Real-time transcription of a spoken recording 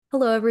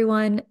Hello,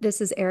 everyone.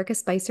 This is Erica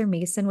Spicer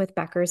Mason with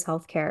Becker's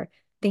Healthcare.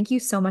 Thank you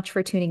so much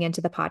for tuning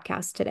into the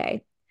podcast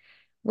today.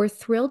 We're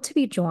thrilled to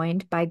be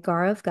joined by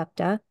Gaurav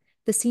Gupta,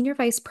 the Senior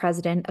Vice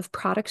President of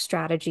Product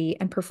Strategy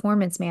and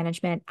Performance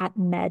Management at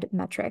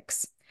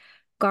MedMetrics.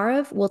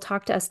 Gaurav will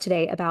talk to us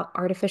today about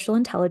artificial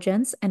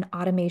intelligence and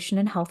automation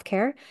in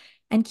healthcare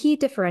and key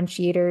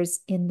differentiators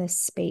in this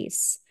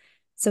space.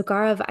 So,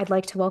 Gaurav, I'd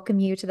like to welcome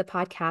you to the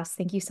podcast.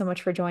 Thank you so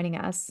much for joining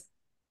us.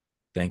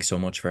 Thanks so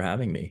much for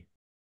having me.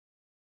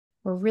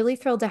 We're really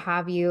thrilled to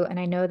have you. And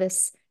I know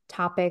this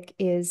topic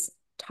is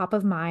top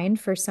of mind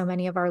for so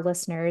many of our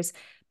listeners.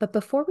 But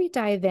before we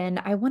dive in,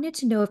 I wanted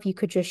to know if you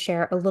could just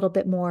share a little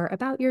bit more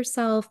about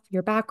yourself,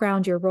 your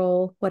background, your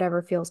role,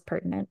 whatever feels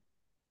pertinent.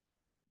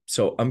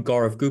 So I'm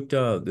Gaurav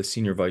Gupta, the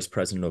Senior Vice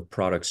President of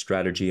Product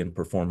Strategy and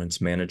Performance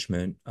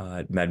Management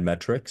at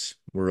MedMetrics.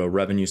 We're a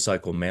revenue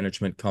cycle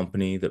management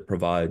company that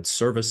provides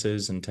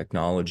services and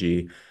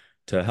technology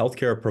to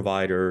healthcare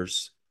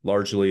providers,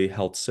 largely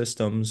health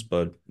systems,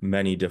 but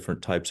many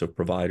different types of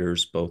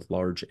providers, both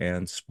large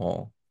and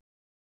small.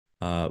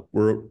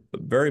 We're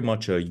very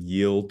much a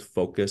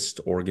yield-focused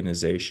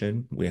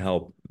organization. We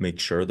help make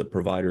sure that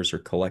providers are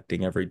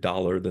collecting every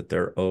dollar that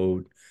they're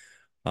owed.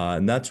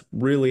 And that's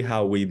really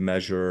how we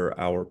measure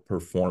our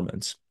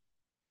performance.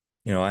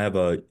 I have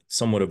a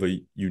somewhat of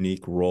a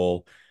unique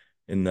role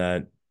in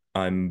that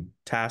I'm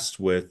tasked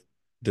with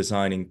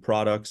designing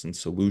products and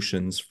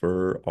solutions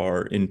for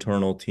our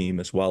internal team,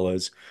 as well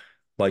as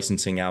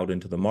licensing out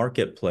into the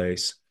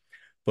marketplace,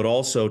 but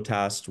also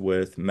tasked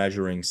with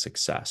measuring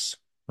success,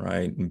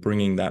 right? And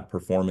bringing that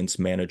performance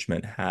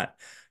management hat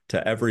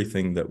to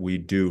everything that we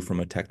do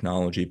from a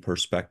technology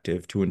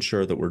perspective to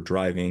ensure that we're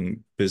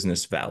driving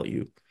business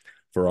value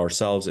for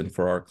ourselves and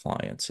for our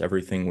clients.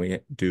 Everything we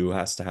do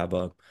has to have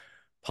a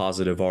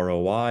positive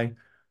ROI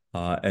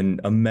and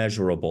a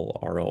measurable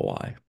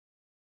ROI.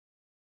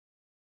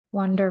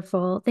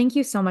 Wonderful. Thank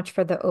you so much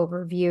for the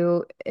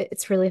overview.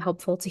 It's really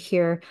helpful to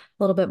hear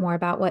a little bit more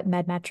about what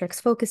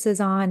MedMetrics focuses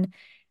on,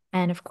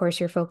 and of course,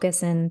 your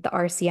focus in the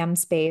RCM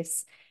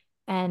space.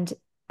 And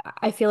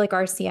I feel like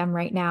RCM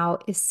right now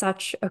is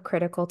such a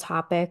critical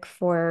topic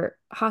for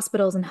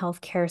hospitals and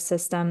healthcare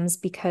systems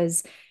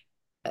because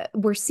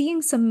we're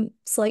seeing some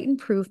slight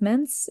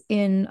improvements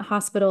in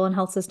hospital and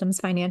health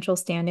systems financial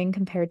standing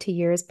compared to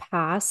years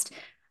past.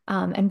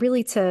 And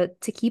really to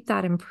keep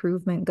that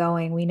improvement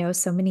going, we know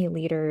so many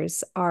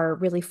leaders are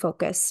really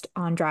focused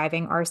on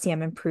driving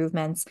RCM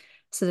improvements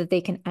so that they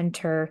can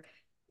enter,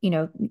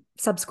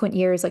 subsequent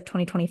years like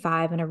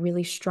 2025 in a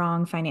really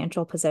strong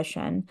financial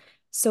position.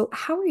 So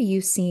how are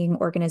you seeing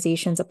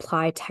organizations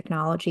apply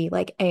technology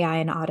like AI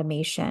and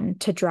automation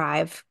to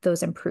drive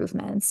those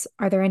improvements?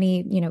 Are there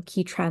any,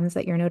 key trends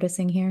that you're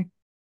noticing here?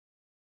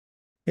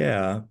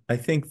 Yeah, I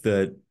think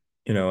that,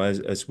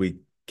 as we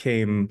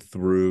came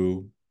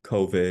through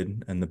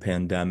COVID and the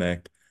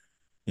pandemic,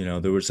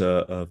 there was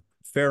a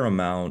fair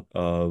amount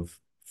of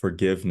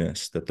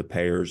forgiveness that the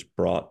payers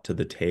brought to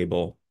the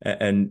table.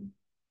 And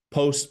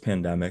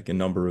post-pandemic, a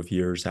number of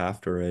years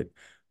after it,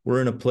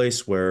 we're in a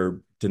place where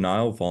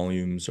denial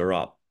volumes are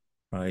up,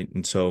 right?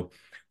 And so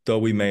though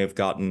we may have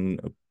gotten,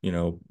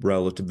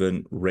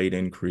 relative rate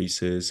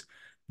increases,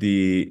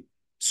 the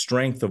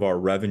strength of our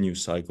revenue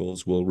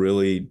cycles will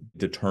really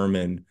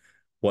determine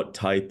what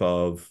type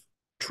of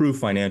true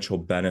financial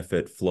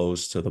benefit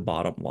flows to the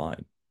bottom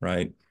line,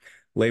 right?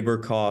 Labor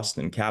costs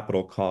and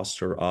capital costs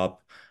are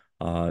up.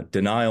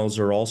 Denials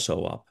are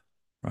also up,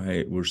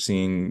 right? We're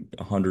seeing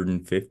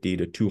 150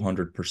 to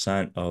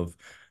 200% of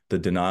the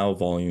denial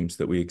volumes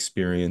that we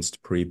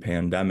experienced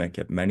pre-pandemic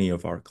at many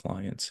of our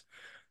clients.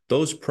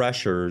 Those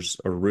pressures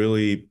are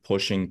really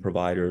pushing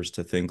providers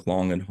to think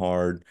long and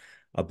hard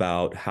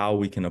about how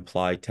we can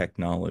apply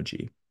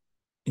technology.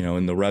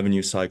 In the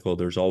revenue cycle,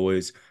 there's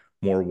always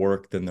more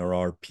work than there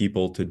are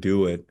people to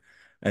do it.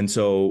 And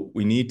so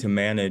we need to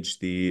manage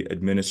the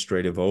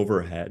administrative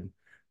overhead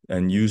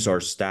and use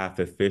our staff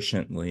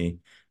efficiently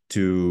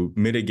to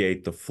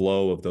mitigate the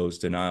flow of those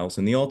denials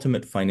and the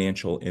ultimate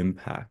financial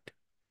impact.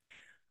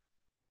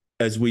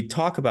 As we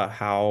talk about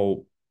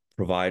how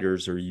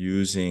providers are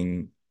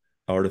using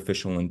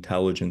artificial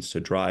intelligence to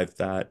drive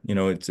that,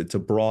 it's a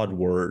broad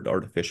word,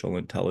 artificial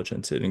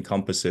intelligence. It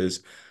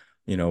encompasses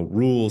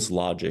rules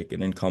logic.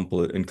 It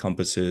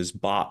encompasses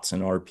bots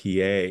and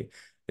RPA.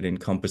 It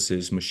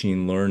encompasses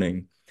machine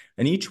learning.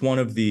 And each one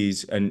of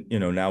these, and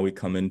now we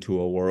come into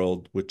a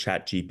world with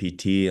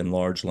ChatGPT and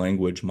large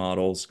language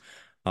models.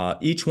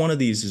 Each one of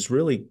these is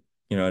really,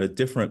 at a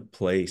different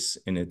place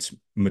in its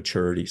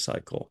maturity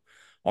cycle.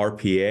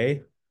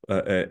 RPA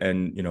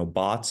and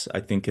bots,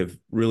 I think, have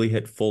really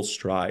hit full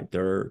stride.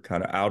 They're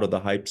kind of out of the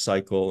hype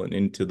cycle and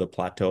into the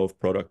plateau of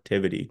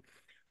productivity,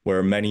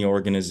 where many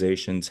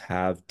organizations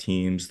have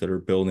teams that are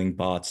building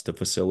bots to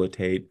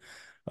facilitate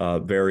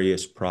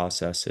various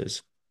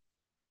processes.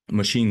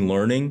 Machine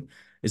learning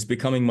is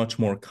becoming much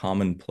more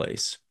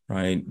commonplace,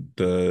 right?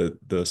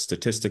 The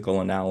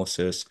statistical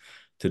analysis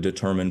to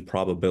determine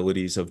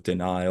probabilities of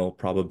denial,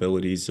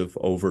 probabilities of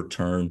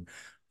overturn,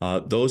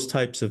 those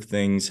types of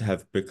things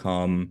have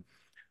become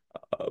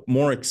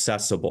more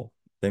accessible.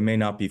 They may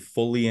not be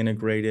fully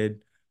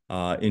integrated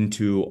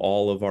into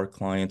all of our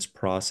clients'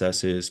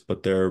 processes,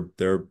 but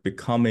they're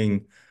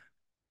becoming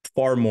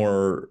far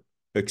more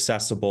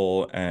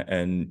accessible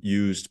and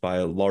used by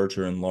a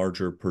larger and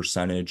larger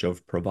percentage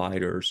of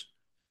providers.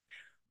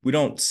 We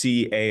don't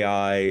see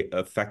AI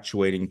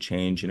effectuating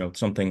change,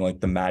 something like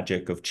the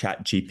magic of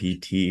Chat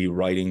GPT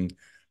writing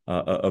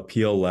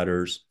appeal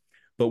letters.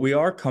 But we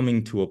are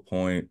coming to a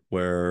point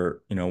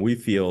where, we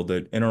feel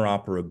that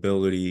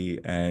interoperability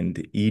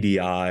and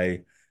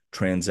EDI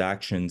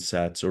transaction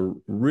sets are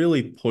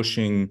really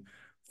pushing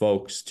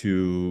folks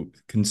to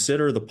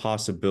consider the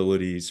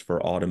possibilities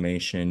for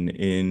automation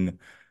in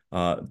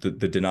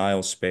the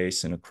denial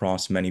space and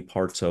across many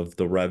parts of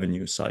the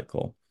revenue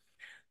cycle.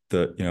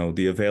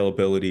 The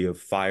availability of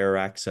FHIR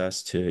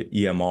access to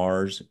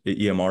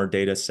EMR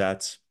data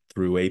sets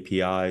through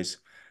APIs,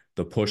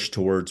 the push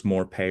towards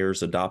more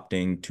payers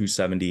adopting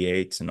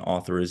 278s and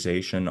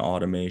authorization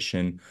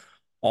automation,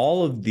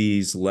 all of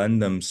these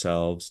lend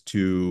themselves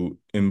to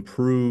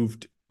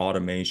improved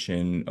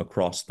automation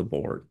across the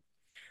board.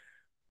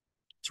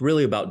 It's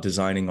really about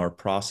designing our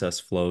process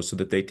flows so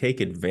that they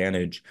take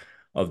advantage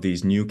of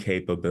these new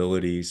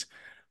capabilities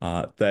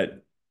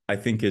that I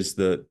think is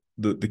the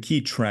key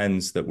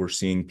trends that we're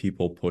seeing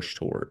people push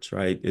towards,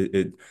 right?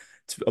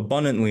 It's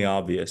abundantly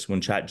obvious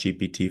when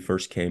ChatGPT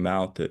first came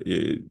out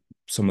that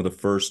some of the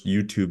first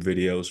YouTube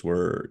videos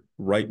were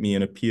write me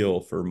an appeal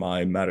for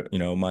my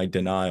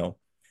denial.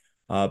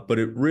 But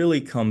it really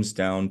comes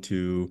down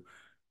to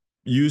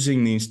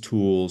using these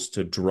tools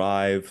to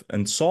drive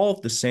and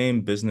solve the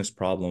same business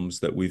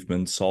problems that we've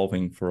been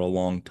solving for a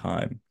long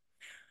time.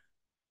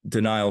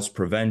 Denials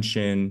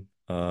prevention,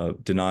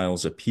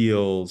 denials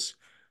appeals,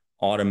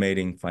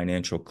 automating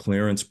financial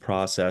clearance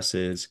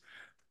processes,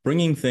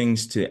 bringing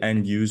things to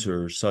end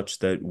users such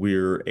that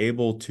we're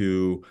able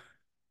to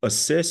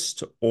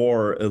assist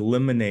or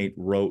eliminate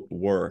rote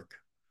work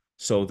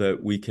so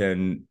that we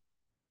can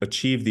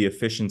achieve the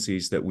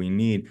efficiencies that we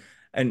need.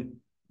 And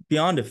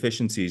beyond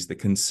efficiencies, the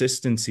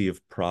consistency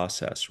of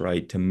process,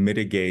 right, to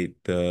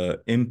mitigate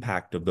the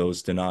impact of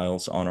those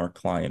denials on our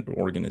client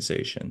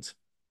organizations.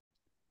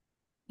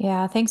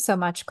 Yeah, thanks so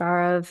much,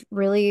 Gaurav.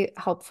 Really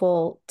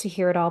helpful to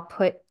hear it all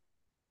put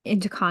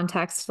into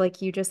context,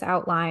 like you just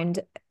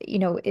outlined.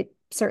 It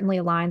certainly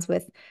aligns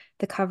with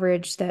the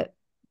coverage that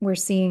we're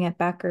seeing at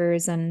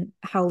Becker's and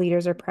how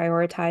leaders are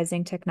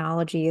prioritizing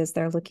technology as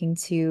they're looking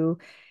to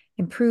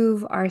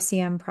improve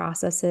RCM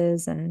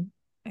processes. And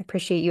I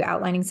appreciate you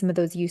outlining some of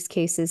those use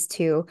cases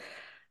too.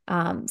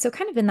 So,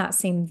 kind of in that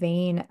same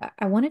vein,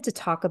 I wanted to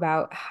talk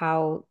about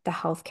how the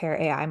healthcare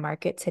AI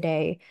market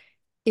today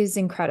is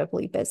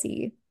incredibly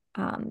busy.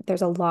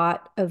 There's a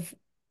lot of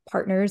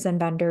partners and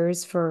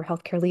vendors for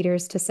healthcare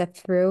leaders to sift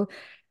through.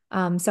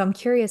 So I'm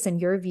curious, in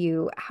your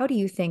view, how do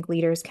you think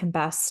leaders can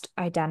best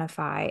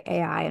identify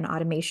AI and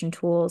automation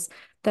tools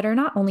that are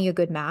not only a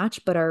good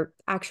match, but are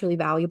actually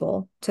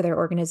valuable to their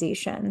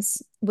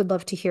organizations? Would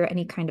love to hear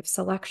any kind of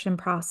selection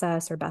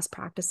process or best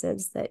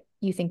practices that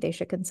you think they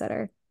should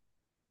consider.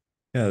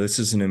 Yeah, this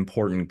is an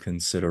important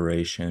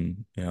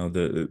consideration.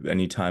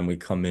 Anytime we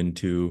come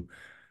into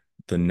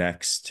the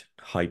next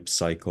hype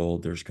cycle,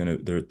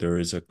 there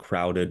is a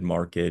crowded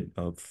market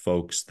of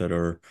folks that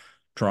are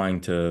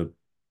trying to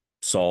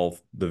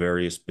solve the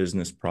various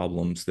business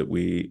problems that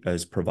we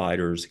as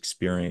providers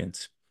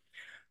experience.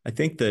 I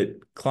think that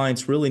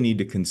clients really need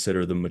to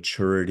consider the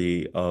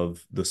maturity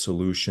of the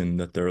solution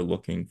that they're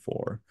looking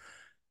for.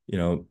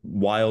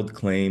 Wild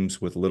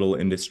claims with little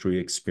industry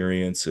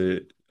experience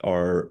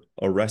are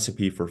a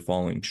recipe for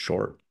falling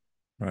short,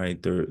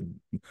 right? A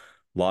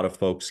lot of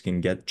folks can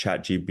get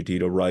ChatGPT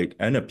to write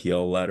an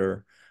appeal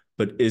letter,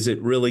 but is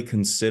it really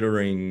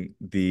considering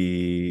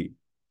the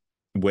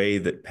way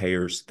that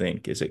payers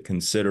think? Is it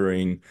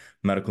considering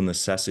medical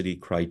necessity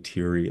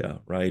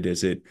criteria, right?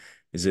 Is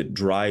it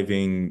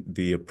driving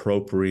the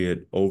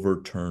appropriate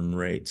overturn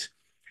rates?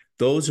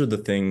 Those are the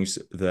things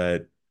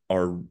that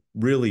are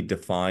really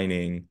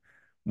defining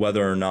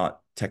whether or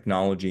not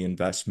technology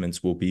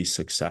investments will be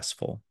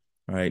successful,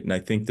 right? And I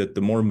think that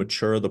the more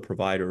mature the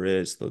provider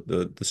is,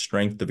 the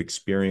strength of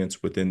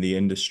experience within the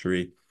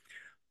industry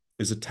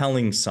is a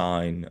telling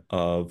sign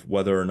of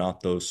whether or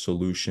not those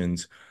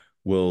solutions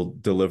will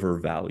deliver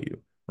value,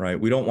 right?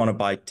 We don't want to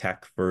buy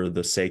tech for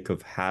the sake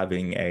of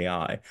having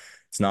AI.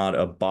 It's not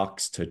a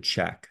box to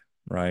check,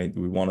 right?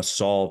 We want to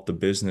solve the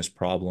business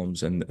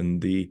problems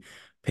and the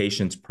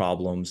patient's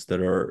problems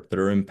that are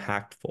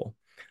impactful.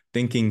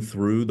 Thinking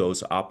through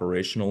those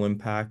operational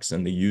impacts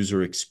and the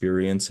user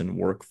experience and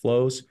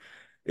workflows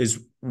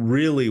is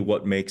really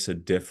what makes a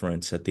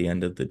difference at the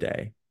end of the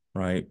day,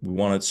 right? We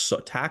want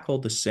to tackle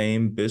the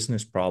same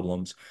business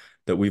problems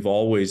that we've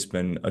always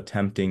been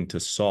attempting to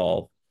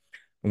solve.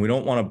 And we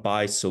don't want to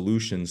buy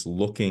solutions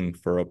looking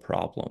for a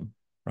problem,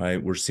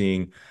 right? We're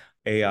seeing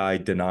AI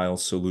denial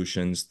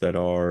solutions that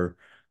are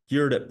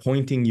geared at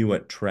pointing you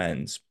at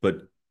trends,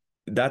 but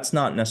that's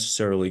not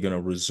necessarily going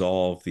to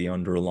resolve the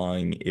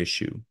underlying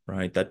issue,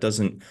 right? That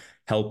doesn't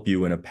help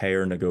you in a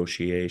payer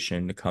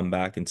negotiation to come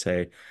back and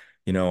say,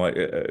 You know,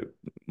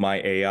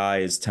 my AI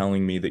is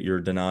telling me that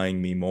you're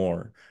denying me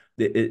more.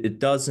 It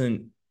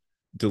doesn't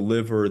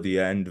deliver the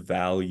end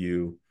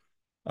value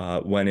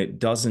when it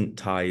doesn't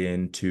tie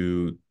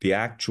into the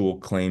actual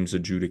claims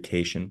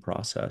adjudication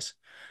process.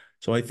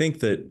 So I think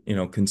that,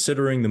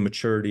 considering the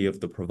maturity of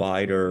the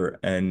provider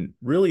and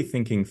really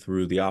thinking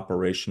through the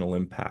operational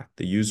impact,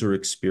 the user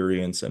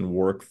experience and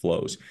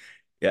workflows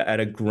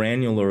at a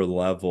granular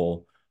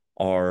level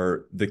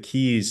are the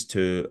keys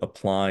to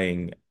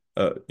applying,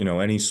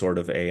 any sort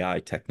of AI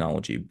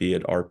technology, be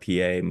it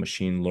RPA,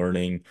 machine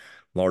learning,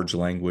 large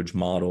language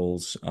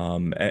models,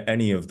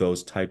 any of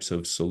those types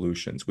of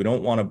solutions. We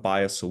don't want to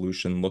buy a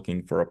solution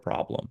looking for a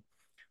problem,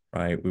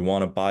 right? We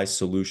want to buy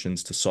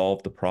solutions to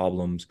solve the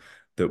problems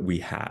that we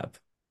have.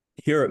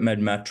 Here at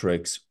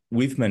MedMetrics,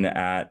 we've been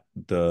at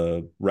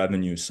the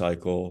revenue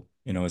cycle,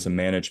 as a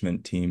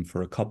management team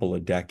for a couple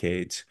of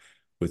decades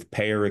with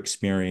payer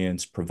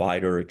experience,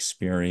 provider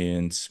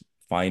experience,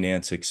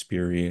 finance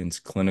experience,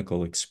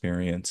 clinical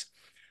experience.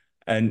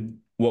 And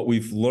what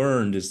we've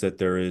learned is that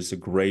there is a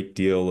great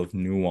deal of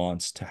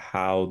nuance to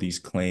how these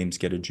claims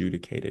get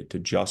adjudicated to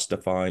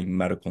justifying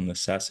medical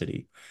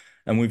necessity.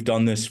 And we've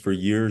done this for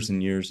years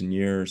and years and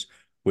years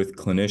with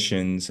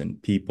clinicians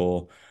and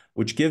people,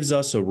 which gives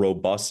us a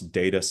robust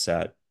data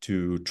set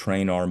to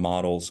train our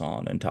models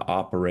on and to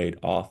operate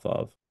off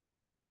of.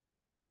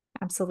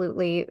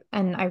 Absolutely.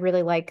 And I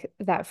really like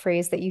that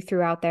phrase that you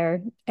threw out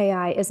there.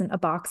 AI isn't a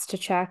box to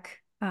check.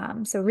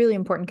 So really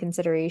important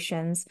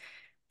considerations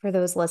for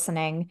those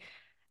listening.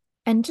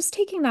 And just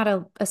taking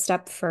that a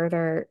step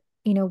further,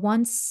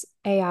 once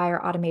AI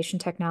or automation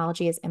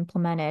technology is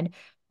implemented,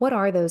 what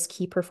are those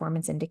key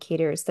performance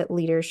indicators that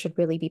leaders should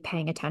really be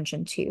paying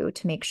attention to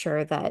make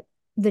sure that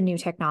the new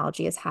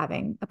technology is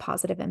having a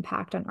positive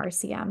impact on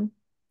RCM?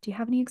 Do you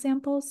have any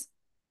examples?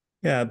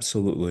 Yeah,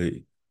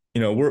 absolutely.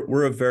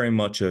 We're a very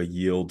much a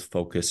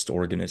yield-focused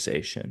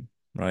organization,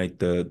 right?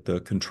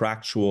 The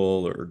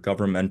contractual or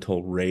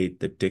governmental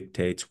rate that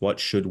dictates what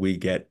should we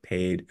get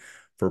paid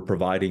for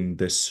providing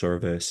this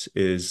service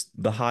is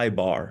the high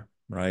bar,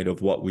 right,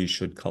 of what we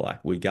should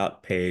collect. We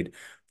got paid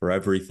for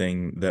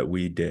everything that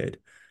we did.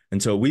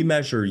 And so we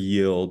measure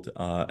yield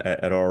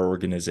at our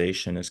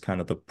organization as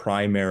kind of the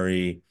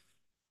primary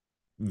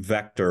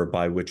vector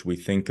by which we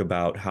think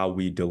about how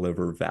we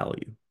deliver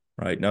value,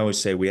 right? And I always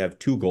say we have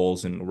two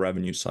goals in the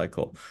revenue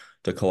cycle: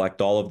 to collect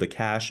all of the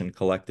cash and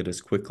collect it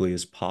as quickly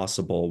as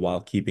possible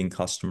while keeping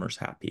customers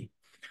happy,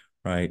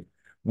 right?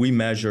 We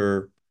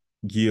measure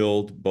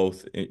yield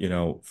both,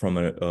 from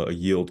a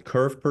yield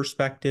curve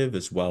perspective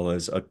as well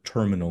as a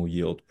terminal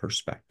yield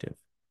perspective,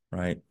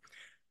 right?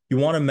 You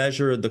want to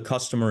measure the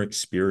customer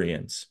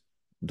experience.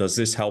 Does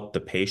this help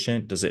the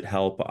patient? Does it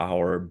help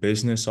our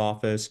business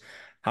office?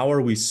 How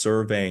are we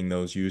surveying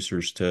those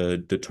users to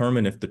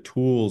determine if the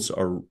tools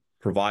are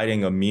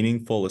providing a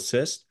meaningful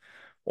assist,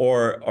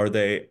 or are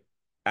they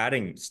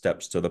adding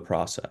steps to the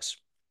process?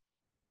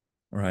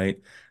 Right?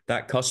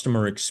 That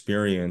customer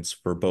experience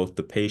for both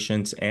the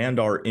patients and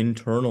our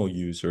internal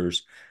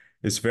users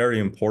is very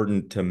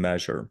important to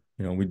measure.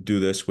 We do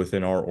this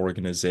within our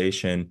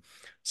organization,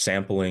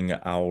 sampling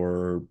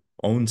our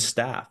own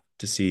staff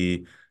to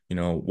see,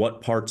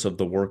 what parts of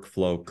the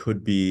workflow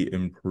could be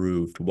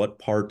improved, what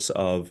parts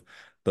of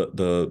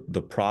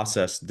the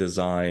process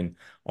design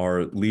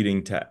are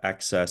leading to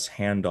excess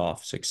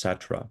handoffs,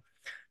 etc.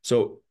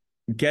 So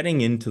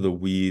getting into the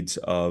weeds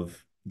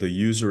of the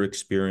user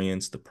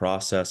experience, the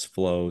process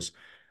flows,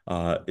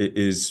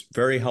 is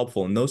very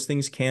helpful. And those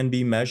things can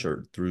be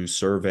measured through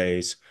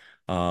surveys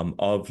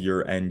of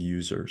your end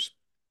users.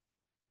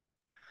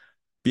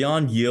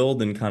 Beyond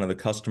yield and kind of the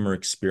customer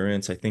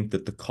experience, I think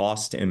that the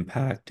cost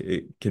impact,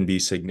 it can be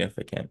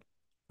significant,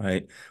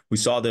 right? We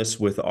saw this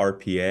with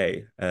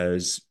RPA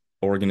as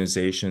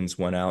organizations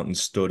went out and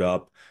stood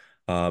up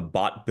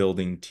bot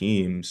building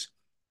teams.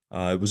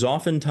 It was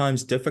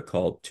oftentimes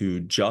difficult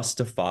to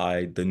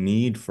justify the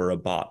need for a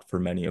bot for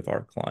many of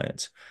our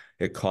clients.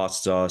 It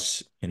costs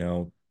us,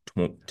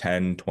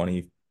 10,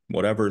 20,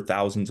 whatever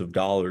thousands of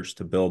dollars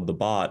to build the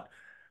bot.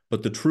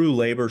 But the true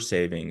labor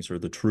savings or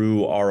the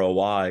true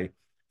ROI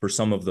for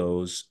some of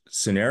those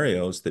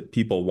scenarios that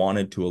people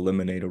wanted to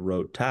eliminate a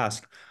rote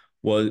task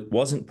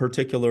wasn't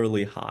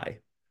particularly high.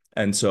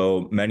 And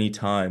so many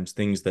times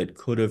things that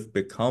could have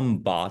become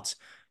bots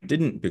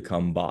didn't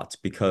become bots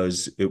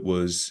because it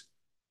was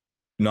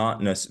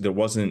not there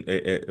wasn't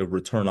a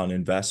return on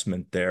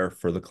investment there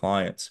for the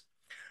clients.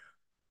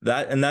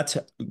 That's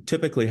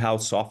typically how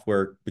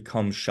software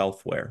becomes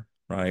shelfware,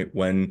 right?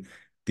 When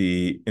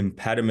the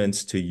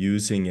impediments to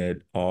using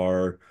it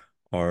are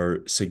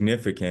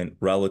significant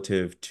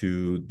relative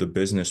to the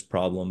business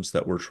problems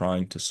that we're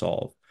trying to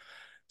solve.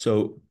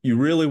 So you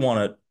really want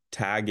to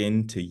tag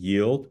into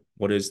yield.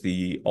 What is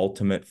the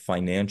ultimate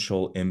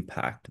financial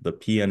impact, the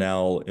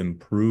P&L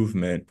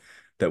improvement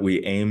that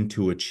we aim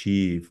to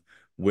achieve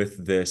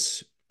with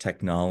this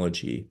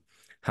technology?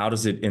 How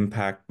does it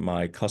impact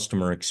my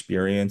customer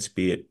experience,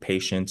 be it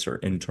patients or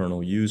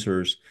internal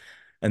users?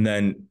 And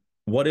then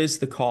what is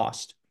the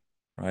cost,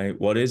 right?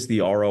 What is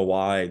the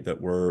ROI that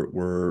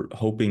we're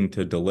hoping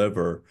to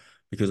deliver?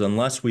 Because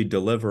unless we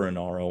deliver an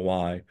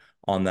ROI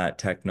on that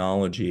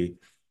technology,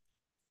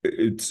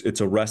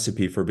 it's a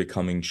recipe for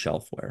becoming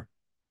shelfware.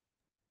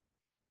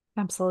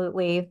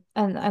 Absolutely.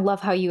 And I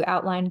love how you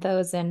outlined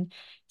those in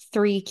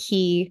three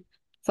key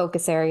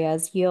focus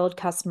areas: yield,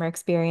 customer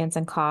experience,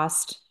 and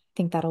cost. I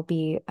think that'll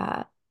be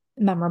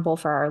memorable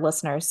for our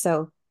listeners.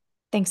 So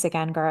thanks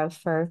again, Gaurav,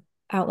 for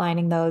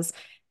outlining those.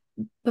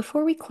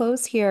 Before we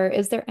close here,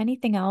 is there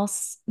anything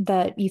else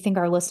that you think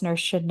our listeners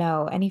should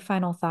know? Any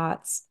final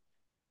thoughts?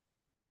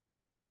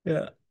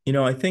 Yeah.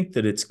 I think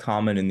that it's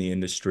common in the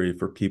industry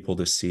for people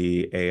to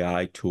see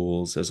AI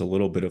tools as a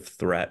little bit of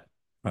threat,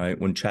 right?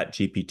 When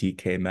ChatGPT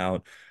came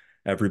out,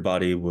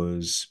 everybody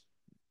was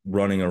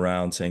running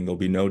around saying there'll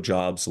be no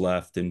jobs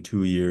left in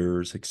 2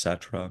 years,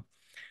 etc.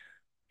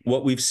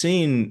 What we've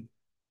seen,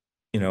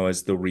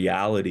 as the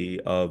reality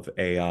of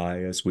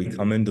AI as we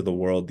come into the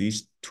world,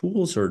 these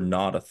tools are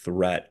not a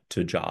threat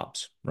to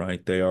jobs,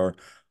 right? They are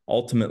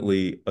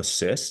ultimately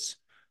assists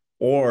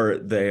or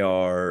they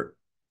are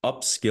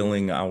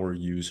upskilling our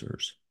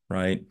users,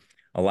 right?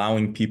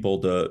 Allowing people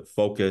to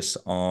focus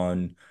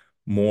on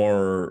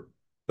more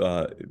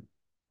uh,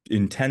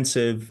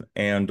 intensive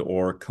and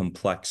or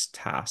complex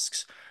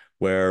tasks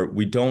where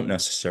we don't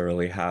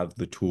necessarily have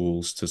the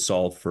tools to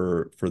solve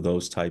for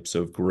those types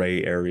of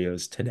gray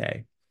areas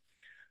today,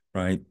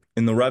 right?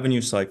 In the revenue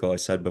cycle, I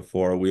said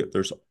before,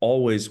 there's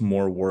always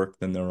more work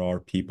than there are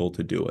people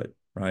to do it,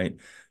 right?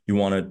 You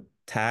want to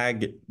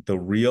tag the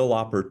real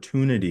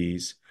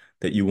opportunities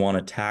that you want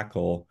to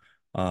tackle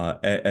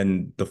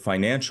and the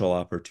financial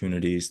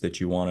opportunities that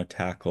you want to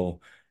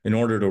tackle in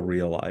order to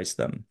realize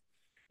them.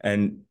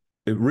 And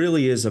it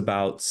really is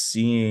about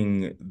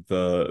seeing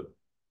the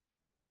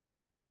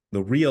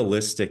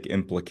realistic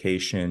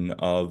implication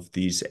of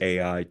these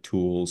AI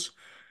tools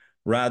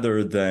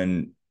rather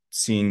than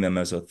seeing them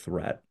as a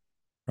threat,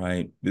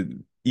 right?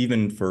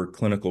 Even for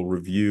clinical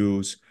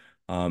reviews,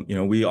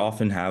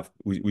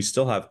 we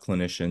still have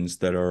clinicians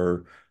that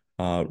are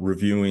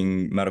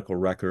reviewing medical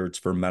records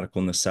for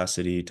medical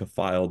necessity to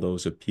file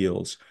those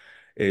appeals.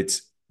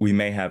 We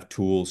may have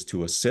tools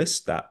to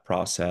assist that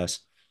process,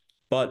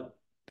 but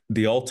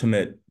the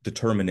ultimate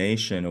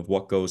determination of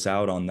what goes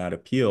out on that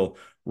appeal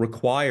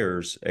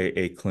requires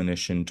a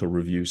clinician to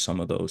review some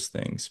of those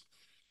things.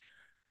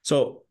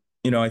 So,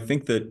 I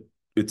think that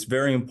it's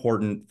very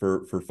important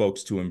for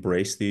folks to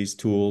embrace these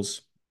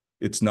tools.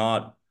 It's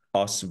not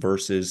us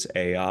versus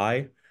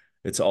AI.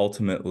 It's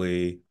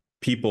ultimately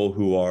people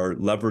who are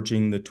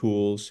leveraging the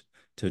tools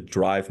to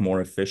drive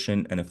more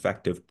efficient and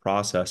effective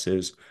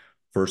processes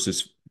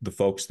versus the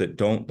folks that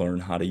don't learn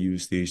how to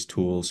use these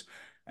tools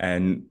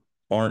and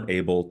aren't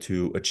able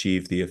to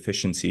achieve the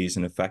efficiencies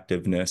and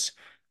effectiveness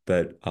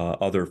that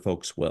other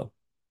folks will.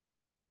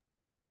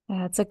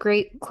 Yeah, it's a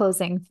great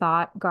closing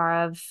thought,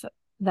 Gaurav,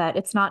 that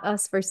it's not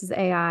us versus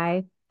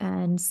AI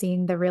and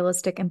seeing the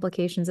realistic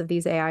implications of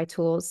these AI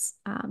tools,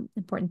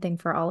 important thing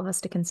for all of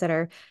us to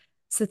consider.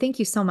 So thank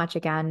you so much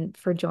again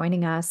for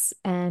joining us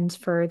and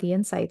for the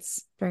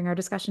insights during our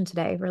discussion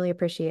today. Really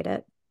appreciate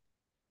it.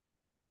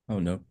 Oh,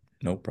 no,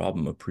 no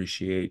problem.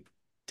 Appreciate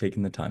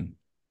taking the time.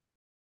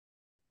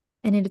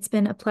 And it's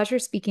been a pleasure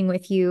speaking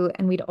with you.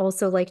 And we'd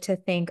also like to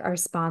thank our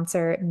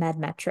sponsor,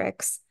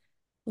 MedMetrics.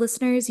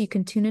 Listeners, you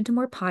can tune into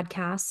more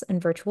podcasts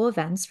and virtual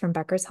events from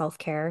Becker's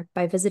Healthcare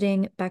by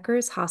visiting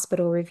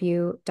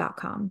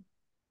beckershospitalreview.com.